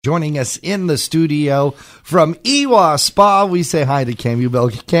Joining us in the studio from Iwa Spa, we say hi to Cam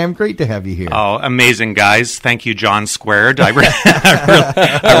Ubell. Cam, great to have you here. Oh, amazing, guys. Thank you, John Squared. I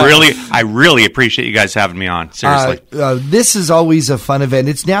really appreciate you guys having me on. Seriously. This is always a fun event.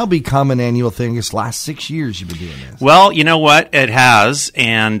 It's now become an annual thing. This last 6 years you've been doing this. Well, you know what? It has,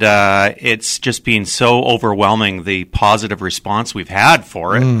 and it's just been so overwhelming, the positive response we've had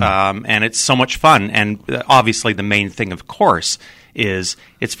for it, and it's so much fun. And obviously the main thing, of course, is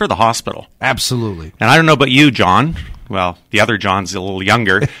it's for the hospital. Absolutely. And I don't know about you, John. Well, the other John's a little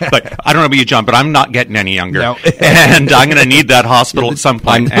younger, but I don't know about you, John, but I'm not getting any younger. No. And I'm going to need that hospital at some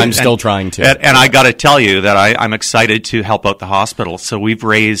point. I'm still trying to. And I got to tell you that I'm excited to help out the hospital. So we've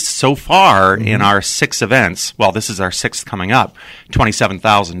raised so far in our 6 events, well, this is our 6th coming up,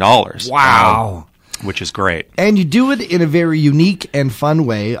 $27,000. Wow. Which is great. And you do it in a very unique and fun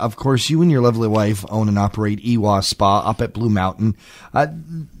way. Of course, you and your lovely wife own and operate Iwa Spa up at Blue Mountain.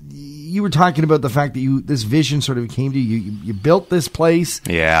 You were talking about the fact that this vision sort of came to you. You built this place.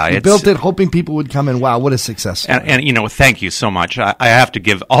 Yeah. You built it hoping people would come in. Wow, what a success story. And you know, thank you so much. I have to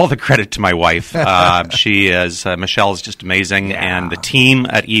give all the credit to my wife. She is, Michelle is just amazing. Yeah. And the team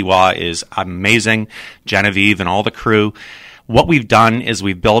at Iwa is amazing. Genevieve and all the crew. What we've done is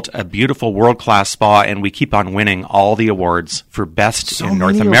we've built a beautiful world-class spa, and we keep on winning all the awards for best in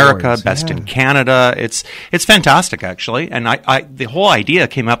North America, awards, best in Canada. It's fantastic, actually. And the whole idea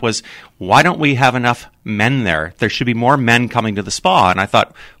came up was, why don't we have enough men there? There should be more men coming to the spa. And I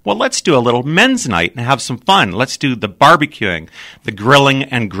thought, well, let's do a little men's night and have some fun. Let's do the barbecuing, the grilling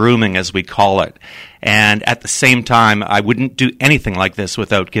and grooming, as we call it. And at the same time, I wouldn't do anything like this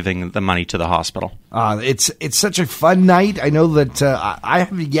without giving the money to the hospital. It's such a fun night. I know that I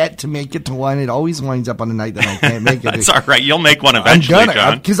have yet to make it to one. It always winds up on a night that I can't make it. That's all right. You'll make one eventually,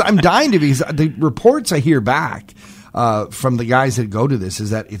 John. Because I'm dying to, because the reports I hear back from the guys that go to this is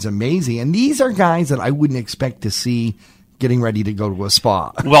that it's amazing. And these are guys that I wouldn't expect to see getting ready to go to a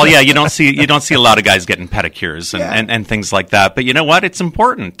spa. Well, yeah, you don't see a lot of guys getting pedicures and things like that. But you know what? It's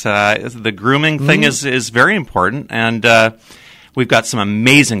important. The grooming thing is very important. And we've got some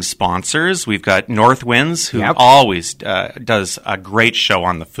amazing sponsors. We've got North Winds, who always does a great show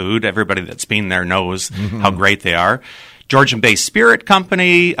on the food. Everybody that's been there knows how great they are. Georgian Bay Spirit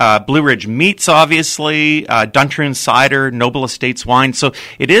Company, Blue Ridge Meats, obviously, Duntroon Cider, Noble Estates Wine. So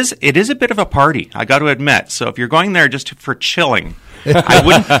it is a bit of a party, I got to admit. So if you're going there just for chilling,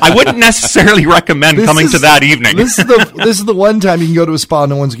 I wouldn't necessarily recommend coming to that evening. This is the one time you can go to a spa,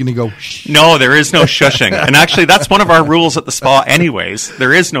 no one's going to go shh. No, there is no shushing. And actually, that's one of our rules at the spa anyways.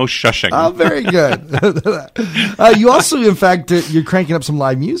 There is no shushing. Oh, very good. You also, in fact, you're cranking up some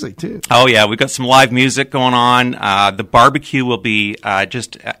live music, too. Oh, yeah. We've got some live music going on. The barbecue will be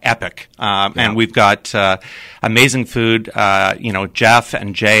just epic. And we've got amazing food. Jeff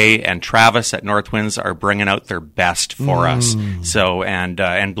and Jay and Travis at North Winds are bringing out their best for us. So,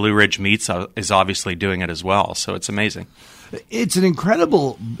 and Blue Ridge Meats is obviously doing it as well. So it's amazing. It's an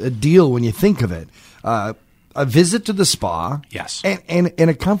incredible deal when you think of it. A visit to the spa. Yes. And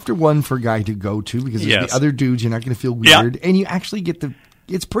a comfortable one for a guy to go to, because the other dudes, you're not going to feel weird. And you actually get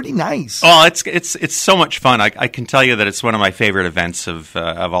it's pretty nice. Oh, it's so much fun. I can tell you that it's one of my favorite events of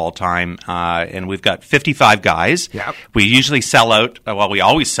all time. And we've got 55 guys. Yep. We usually sell out. We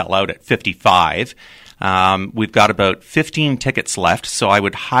always sell out at 55. We've got about 15 tickets left, so I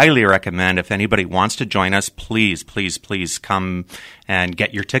would highly recommend, if anybody wants to join us, please, please, please come and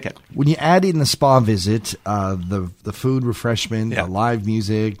get your ticket. When you add in the spa visit, the food, refreshment, the live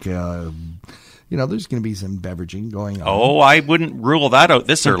music, there's going to be some beveraging going on. Oh, I wouldn't rule that out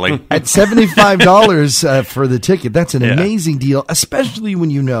this early. At $75 for the ticket, that's an amazing deal, especially when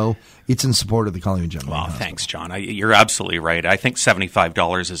you know it's in support of the Collingwood General Hospital. Thanks, John. You're absolutely right. I think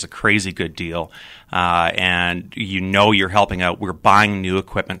 $75 is a crazy good deal. And you're helping out. We're buying new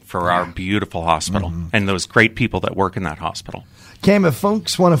equipment for our beautiful hospital and those great people that work in that hospital. Cam, if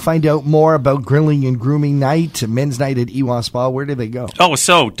folks want to find out more about grilling and grooming night, men's night at Iwa Spa, where do they go? Oh,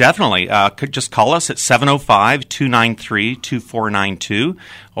 so definitely. Could just call us at 705-293-2492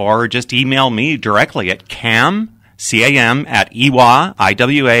 or just email me directly at CAM at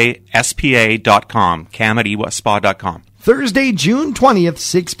iwaspa.com, cam at iwaspa.com. Thursday, June 20th,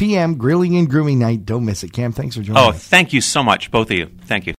 6 p.m., grilling and grooming night. Don't miss it. Cam, thanks for joining us. Thank you so much, both of you. Thank you.